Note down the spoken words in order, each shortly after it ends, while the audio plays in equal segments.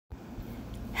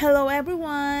Hello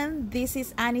everyone, this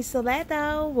is Annie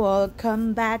Soleta.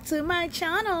 Welcome back to my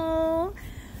channel.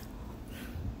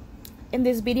 In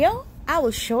this video, I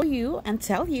will show you and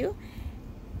tell you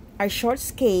our short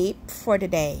escape for the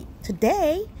day.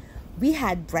 Today, we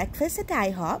had breakfast at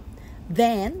Ihop.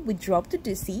 Then, we drove to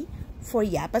DC for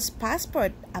Yapa's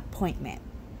passport appointment.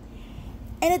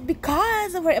 And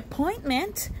because of our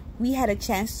appointment, we had a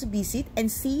chance to visit and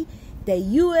see the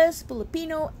U.S.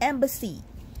 Filipino Embassy.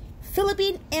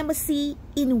 Philippine Embassy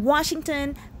in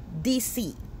Washington,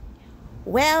 D.C.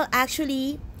 Well,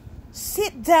 actually,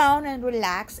 sit down and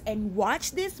relax and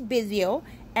watch this video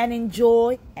and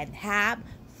enjoy and have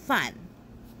fun.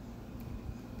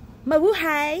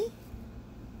 Mabuhay!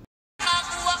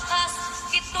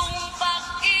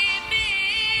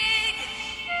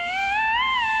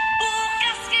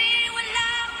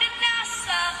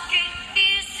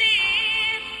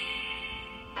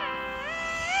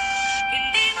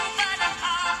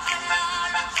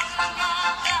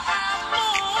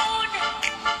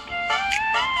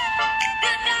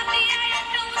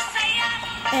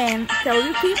 And tell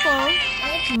you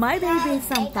people, my baby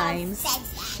sometimes,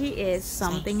 she is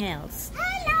something else.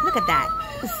 Look at that.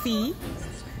 See?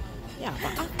 Yeah,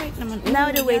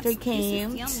 Now the waiter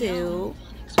came to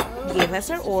give us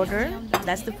our order.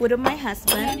 That's the food of my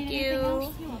husband. Thank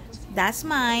you. That's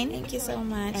mine. Thank you so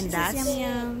much. And this that's is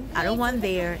yum. other one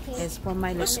there is for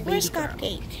my little baby Where's girl.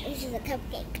 cupcake? This is a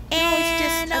cupcake.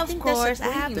 And I of think that's a course, I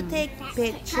have to cream. take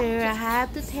picture. I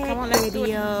have to take Come on, let's do it.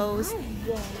 videos.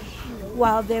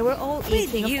 While they were all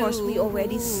eating, of course, we you.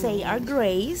 already say our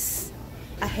grace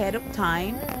ahead of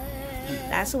time.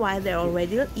 That's why they're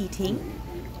already eating.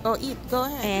 Oh, eat. Go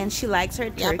ahead. And she likes her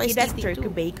Yeah, turkey. but That's eating turkey too.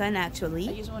 bacon, I actually.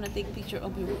 just want to take a picture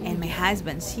of you. And my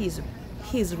husband, he's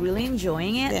really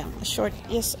enjoying it. Yeah, short.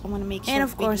 Yes, I want to make. And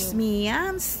of course, video. me,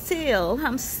 I'm still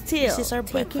This is our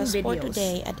taking breakfast for videos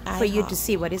today at for you IHOP. to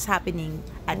see what is happening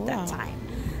at that Wow. time.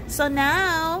 So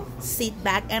now, sit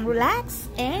back and relax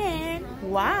and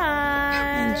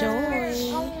watch.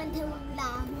 Enjoy.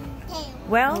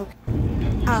 Well,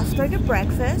 after the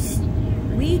breakfast,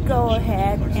 we go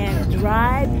ahead and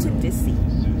drive to DC.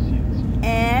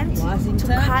 And to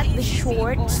cut the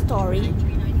short story,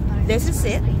 this is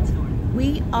it.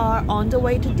 We are on the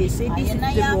way to DC. This is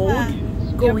the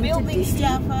road going to DC.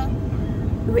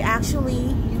 We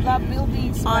actually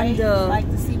on the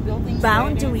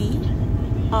boundary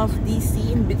of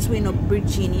DC in between of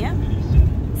Virginia.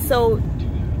 So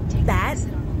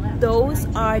those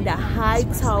are the high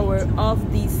tower of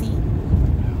DC.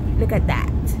 Look at that.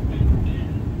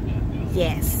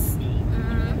 Yes.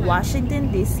 Washington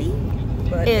DC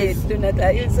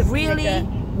is really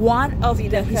one of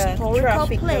the historical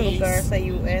places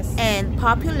and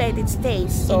populated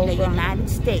states in the United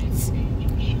States.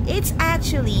 It's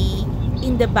actually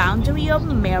in the boundary of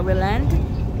Maryland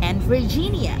and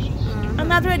Virginia.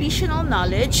 Another additional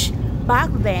knowledge, back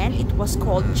then it was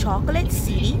called Chocolate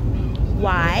City.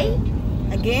 Why?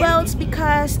 Again? Well, it's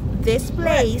because this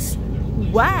place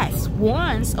was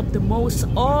once of the most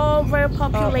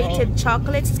overpopulated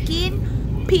chocolate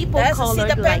skin people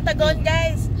colored like me.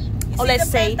 guys. Or let's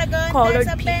say colored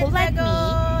people like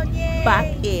me back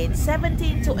in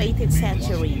 17th to 18th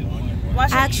century.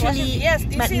 Actually, yes. Do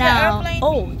you but see now, the airplane?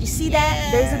 oh, you see that?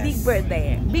 There's a big bird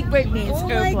there. Big bird means Oh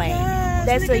my airplane. gosh,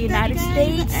 That's look the at United that,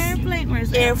 guys. States Airplane. Where's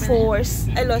the Air airplane? Force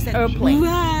I lost it. airplane.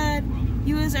 What?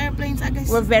 U.S. airplanes, I guess.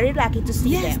 We're very lucky to see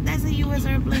Yes, them. that's a U.S.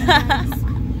 airplane. guys.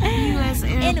 U.S.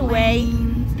 airplane. Anyway,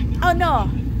 oh no,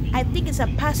 I think it's a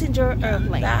passenger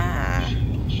airplane. Ah.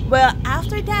 Well,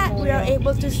 after that, we are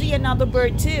able to see another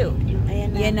bird too.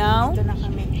 Ayan na. You know, Dito na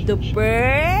kami. the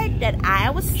bird that I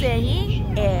was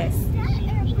saying is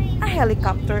a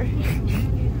helicopter.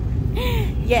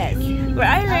 Yes, where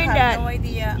I learned I that have no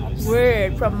idea. Oops.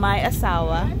 word from my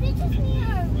asawa.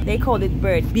 They call it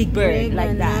bird, big bird,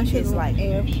 like that. It's like,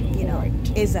 you know,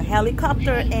 it's a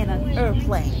helicopter and an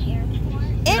airplane.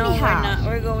 No, we're Anyhow, not.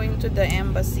 We're going to the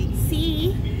embassy.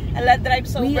 see, Ala, drive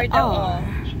sober we daw.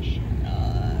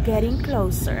 are getting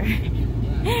closer.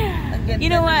 Ang ganda You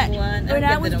know ng what? buwan. When Ang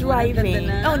I ganda was ng buwan. Ang driving,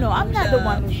 ganda na. oh no, I'm not the Yeah.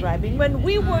 one who's driving. When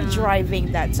we were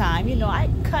driving that time, you know, I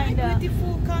kind of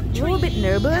Beautiful country. a little bit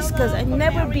nervous because I've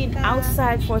never been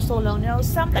outside for so long. You know,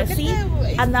 sometimes see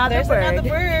another There's bird. another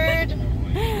bird.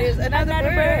 There's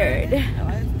another bird.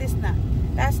 Oh, this not.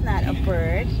 That's not a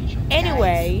bird.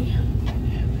 Anyway,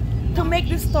 to make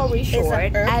the story It's an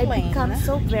short, I airplane. become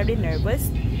so very nervous.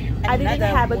 I didn't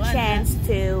Another have a one. chance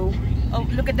to Oh,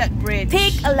 look at that bridge.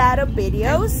 take a lot of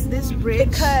videos This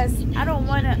bridge. because I don't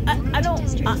wanna I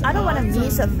don't wanna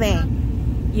miss a thing,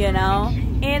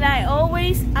 and I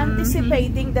always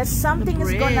anticipating that something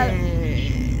is gonna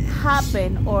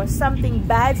happen or something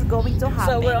bad's going to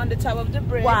happen. So we're on the top of the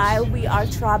bridge while we are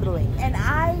traveling, and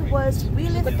I was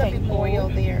really with the memorial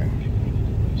thankful there.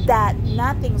 that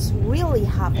nothing's really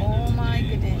happened. Oh my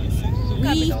goodness.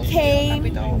 We Capital came,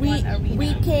 Hill, Capital One Arena,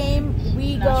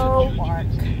 we National go, Park.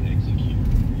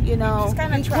 you know, It's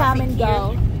kind of we come and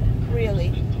go,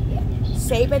 really,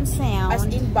 safe and sound, as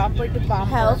in bumper to bumper,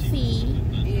 healthy,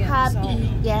 yeah,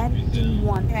 happy, and in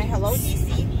one Okay, hello piece.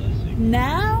 DC.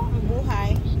 Now,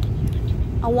 Buhay.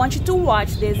 I want you to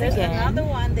watch this There's again another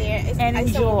one there. and I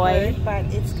saw a enjoy bird, but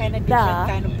it's kind of different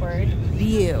kind of bird.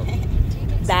 view.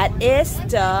 That is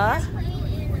the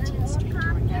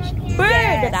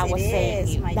bird that I was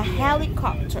saying, the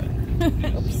helicopter.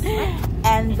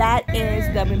 And that is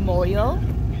the memorial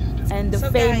and the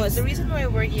So famous guys, the reason why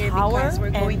we're here tower because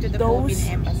we're going and to the those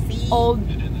Philippine Embassy. old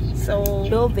So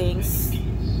buildings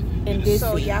in this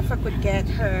so city. Yafa could get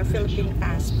her Philippine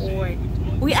passport.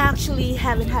 We actually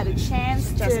haven't had a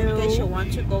chance Just in case you to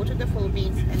want to go to the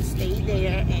Philippines and stay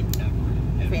there and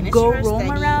finish go her roam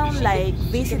study, around, she like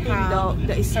could visiting have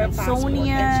the her passport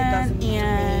Smithsonian and she doesn't need to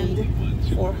and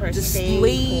pay for her the stay for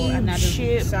another slave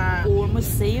ship visa. or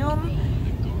museum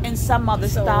and some other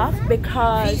So, stuff,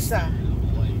 because Visa.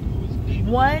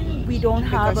 one, we don't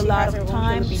have Because a she lot has her of own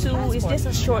time. Philippine Two, it's passport. just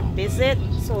a short visit.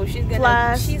 So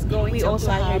she's going We to also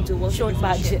apply her have dual short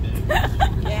budget.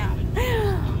 citizenship. Yeah.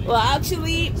 Well,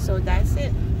 actually, So that's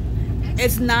it.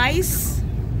 it's nice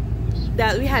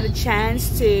that we had a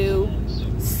chance to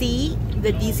see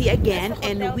the DC again,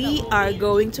 and we are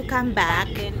going to come back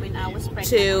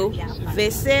to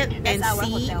visit and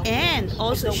see and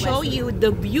also show you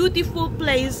the beautiful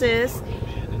places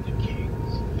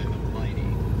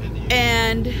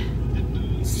and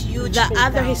the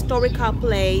other historical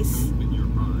place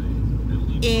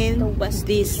in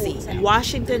DC,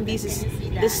 Washington. This is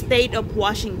the state of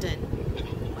Washington.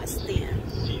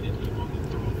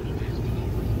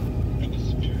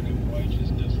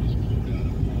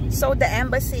 So the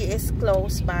embassy is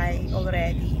close by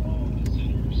already.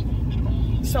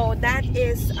 So that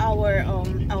is our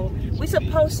we're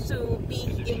supposed to be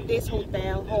in this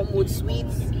hotel, Homewood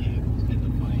Suites.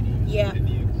 Yeah,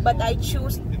 but I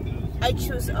choose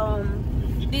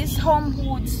this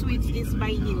Homewood Suites is by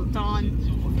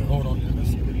Hilton. Okay, hold on.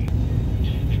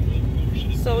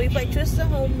 So if I choose the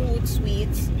Homewood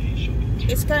Suites,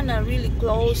 it's kind of really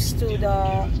close to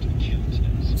the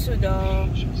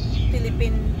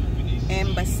Philippine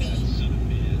Embassy,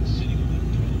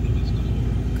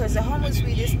 because the Homewood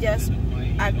Suite is just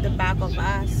at the back of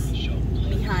us,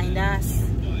 behind us,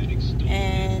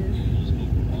 and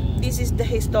this is the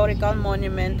historical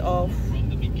monument of.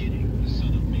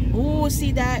 Oh,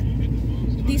 see that?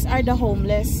 These are the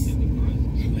homeless.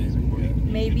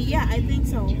 Maybe, yeah, I think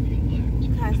so,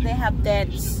 because they have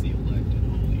debts.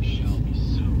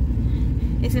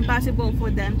 It's impossible for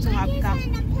them to have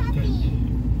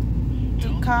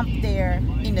camp there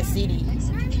in the city.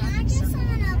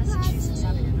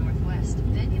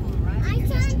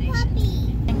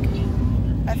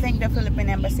 I think the Philippine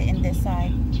Embassy in this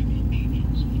side.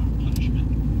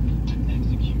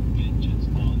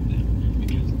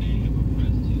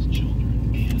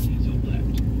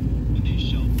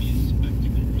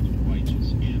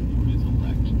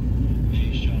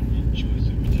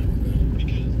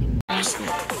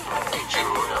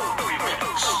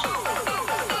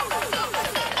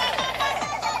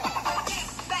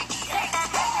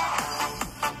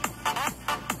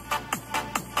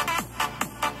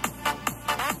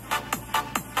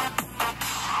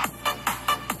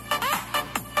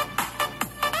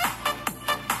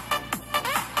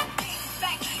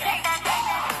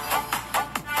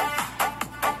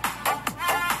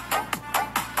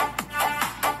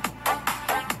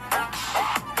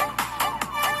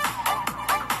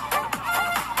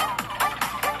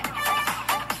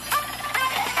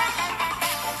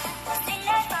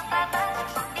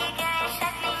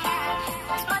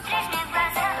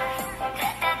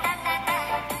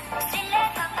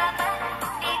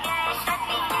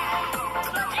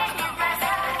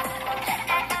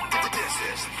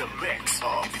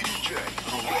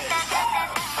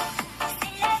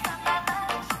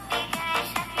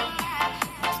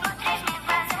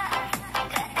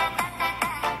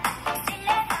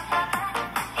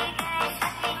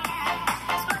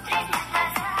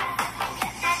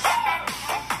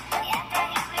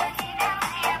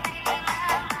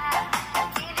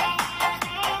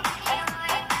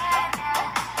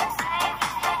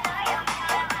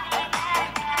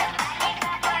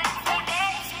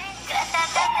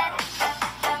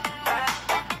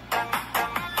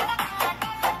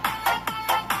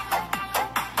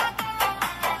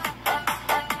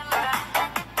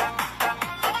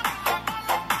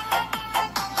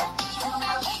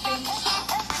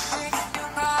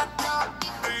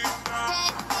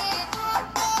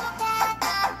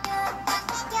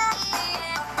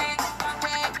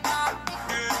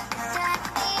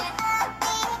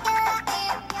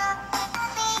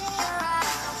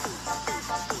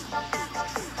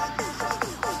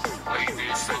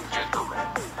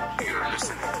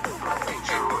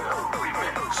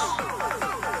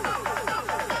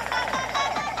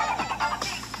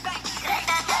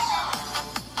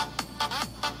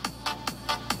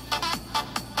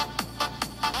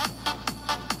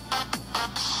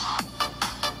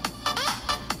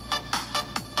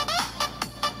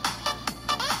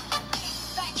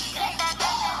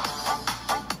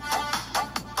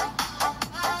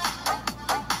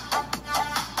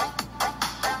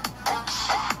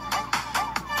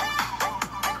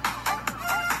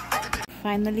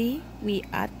 finally, we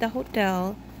at the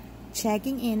hotel,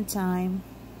 checking in time.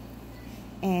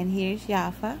 And here's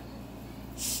Yafa.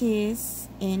 She's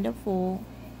in the pool.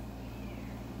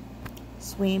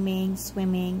 Swimming,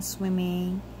 swimming,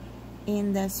 swimming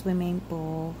in the swimming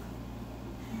pool.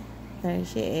 There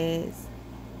she is.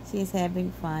 She's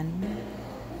having fun.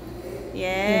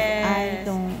 Yes. If I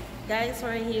don't guys,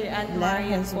 we're here at let her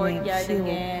Marian swim, Courtyard she will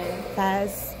again.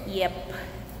 pass Yep.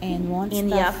 and won't And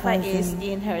stop Yafa is fussing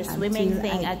in her swimming until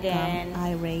thing I again. become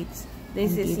irate.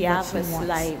 This and is give what she Yafa's wants.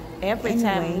 life. Every Anyway,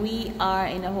 time we are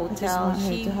in a hotel, want her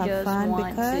she to have just fun wants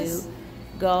because to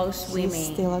go she's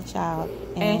swimming. still a child,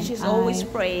 And she's always I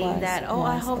praying was that, oh,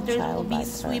 I once hope a there will child be like a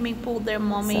her. swimming pool there,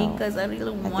 mommy, So, because I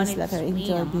really I wanted just let to her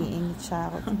enjoy swim. being a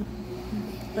child.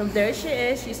 So there she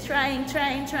is. She's trying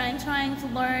to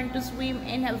learn to swim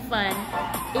and have fun,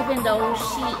 even though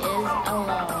she is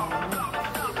alone.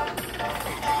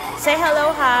 Say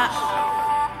hello, hi.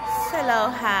 Hello,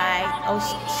 hi. Oh,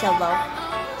 hello.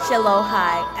 Hello,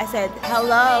 hi. I said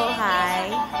hello,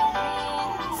 hi.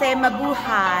 Say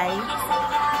mabuhay.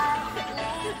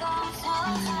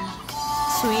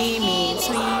 Swimming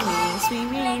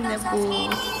in the pool.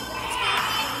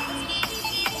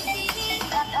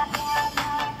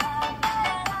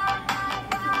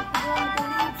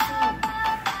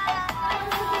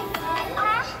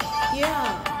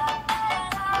 Yeah.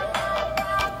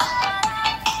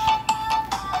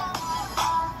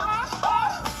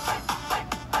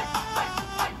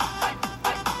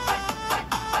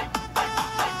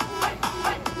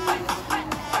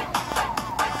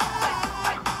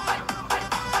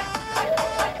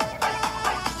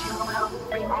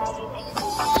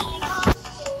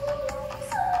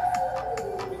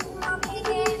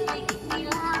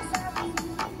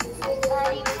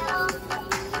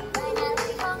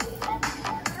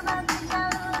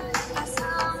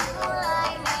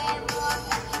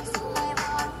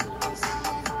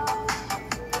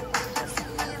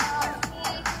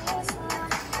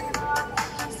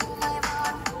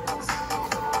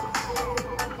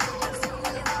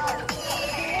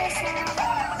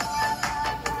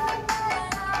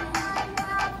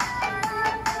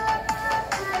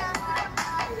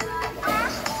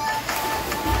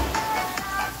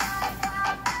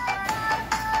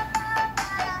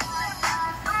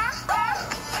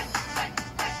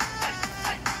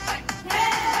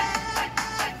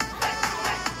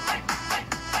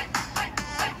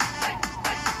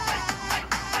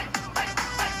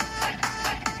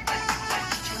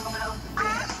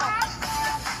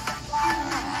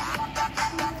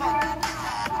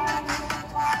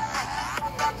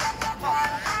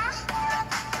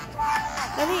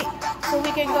 Dali, so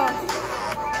we can go.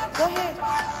 Go ahead.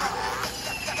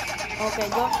 Okay,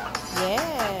 go.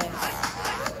 Yes.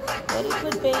 Very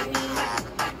good, baby.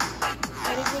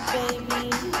 Very good, baby.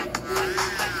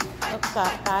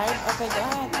 Okay, tired? Okay, go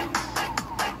ahead.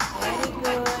 Very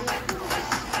good.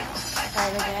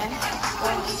 Tired again? Go.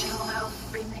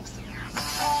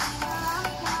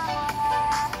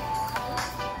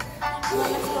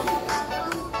 Let's go.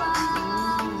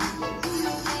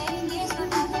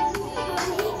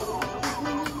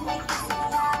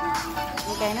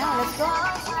 Okay, now let's go.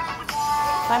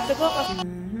 Time to go.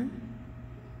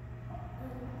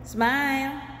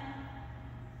 Smile.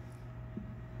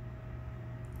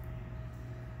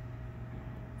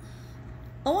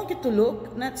 I want you to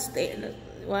look, not stay. Look.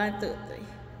 1, 2, 3.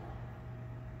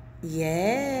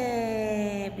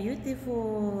 Yeah,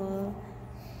 beautiful.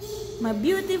 My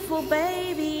beautiful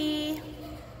baby.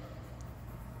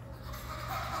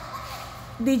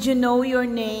 Did you know your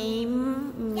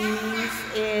name means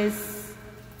is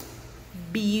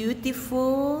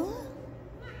beautiful?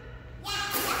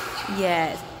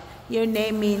 Yes. Your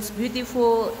name means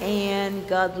beautiful and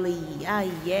godly. Ah,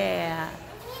 yeah.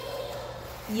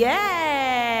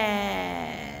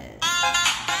 Yes.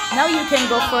 Now you can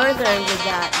go further with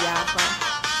that, Yafa.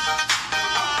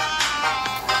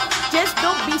 Just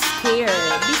don't be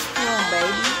scared. Be strong,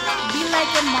 baby. Be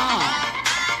like a mom.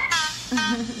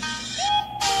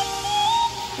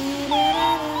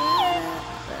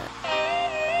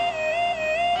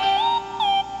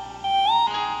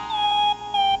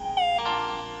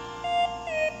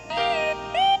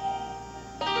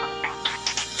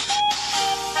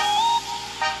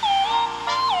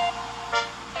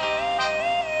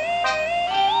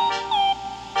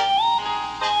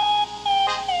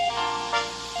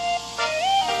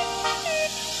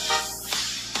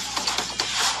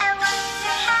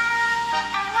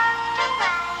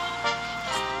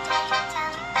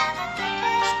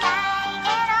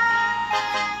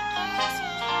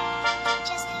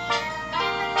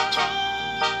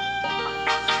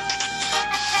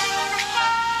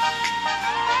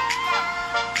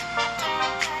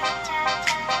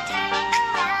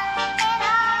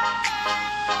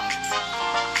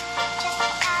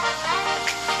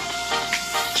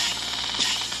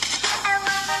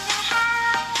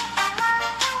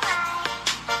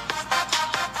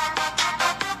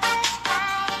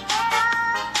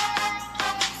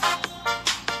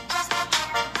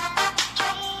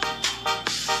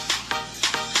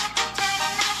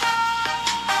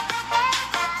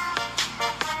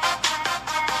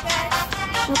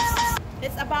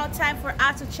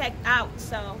 checked out.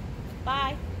 So,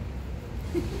 bye.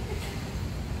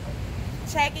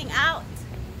 Checking out.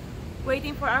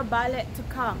 Waiting for our valet to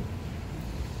come.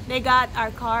 They got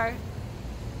our car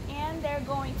and they're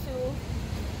going to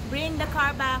bring the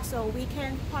car back so we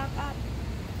can park up.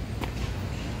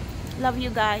 Love you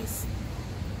guys.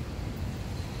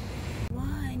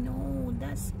 Why? No,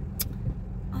 that's...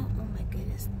 Oh my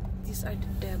goodness. These are the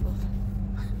devil.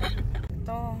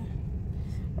 So,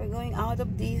 we're going out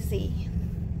of dizzy.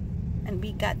 And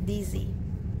we got dizzy.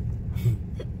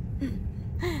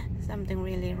 Something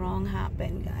really wrong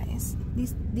happened, guys.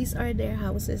 These are their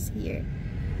houses here.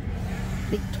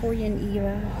 Victorian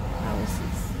era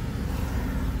houses.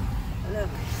 Look.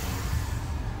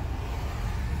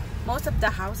 Most of the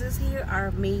houses here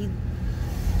are made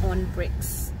on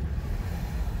bricks.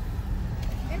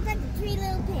 There's like 3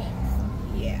 little pigs.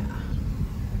 Yeah.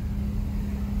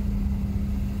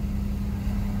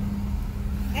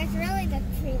 It's really the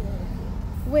 3 little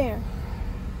pigs. Where?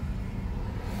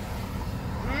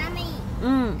 Mommy,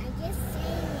 Mm. I just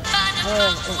saying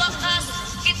it.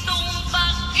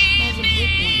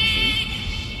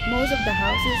 Most of the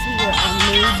houses here are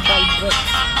made by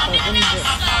bricks or in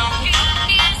bricks.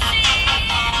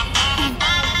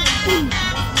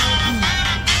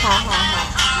 Ha ha ha.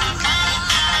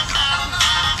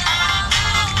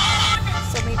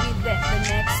 So maybe the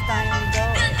next time we go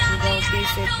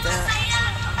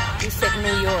visit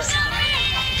New York.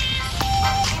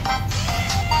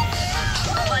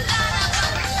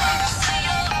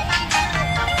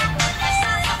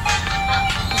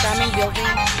 Daming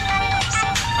building.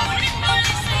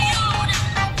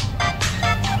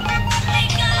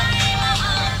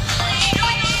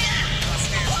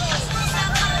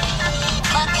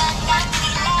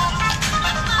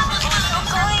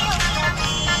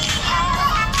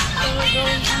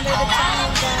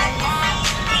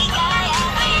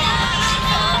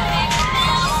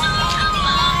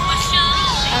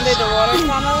 Under the water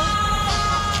tunnel?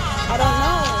 I don't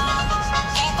know.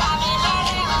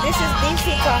 This is DC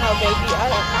tunnel, baby. I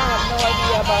have no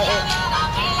idea about it.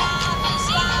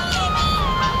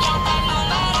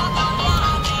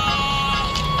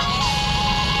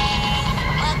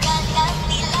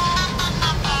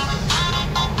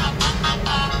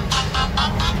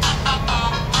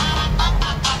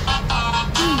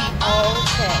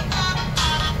 Okay.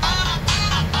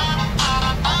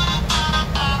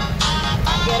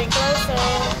 Getting closer.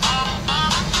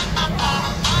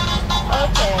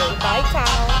 Okay, bye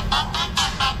tunnel.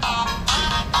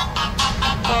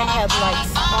 Turn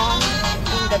headlights on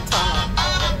in the tunnel.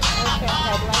 Okay,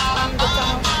 headlights on in the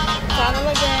tunnel. Tunnel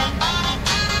again.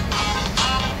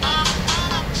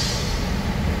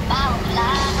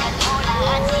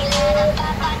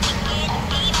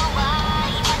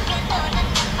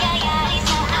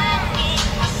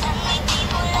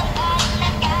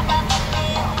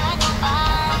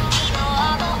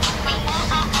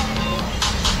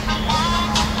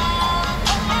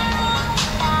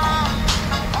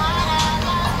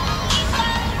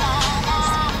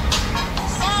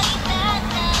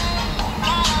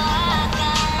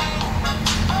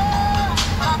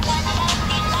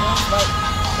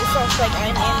 Sounds like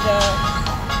I'm in the,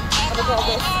 what do you call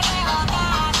this?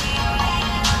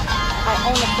 I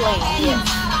own a plane, yes.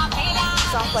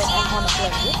 Sounds like I'm on a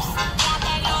plane. Oops.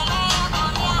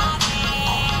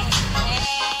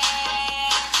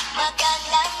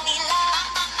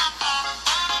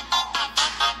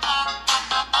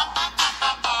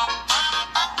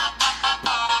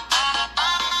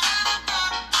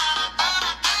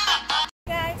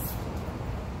 Guys,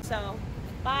 so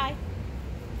bye.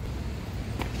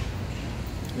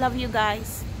 Love you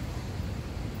guys.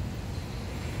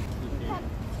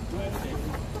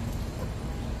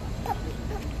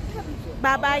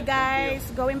 Bye bye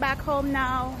guys. Going back home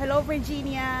now. Hello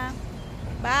Virginia.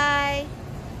 Bye.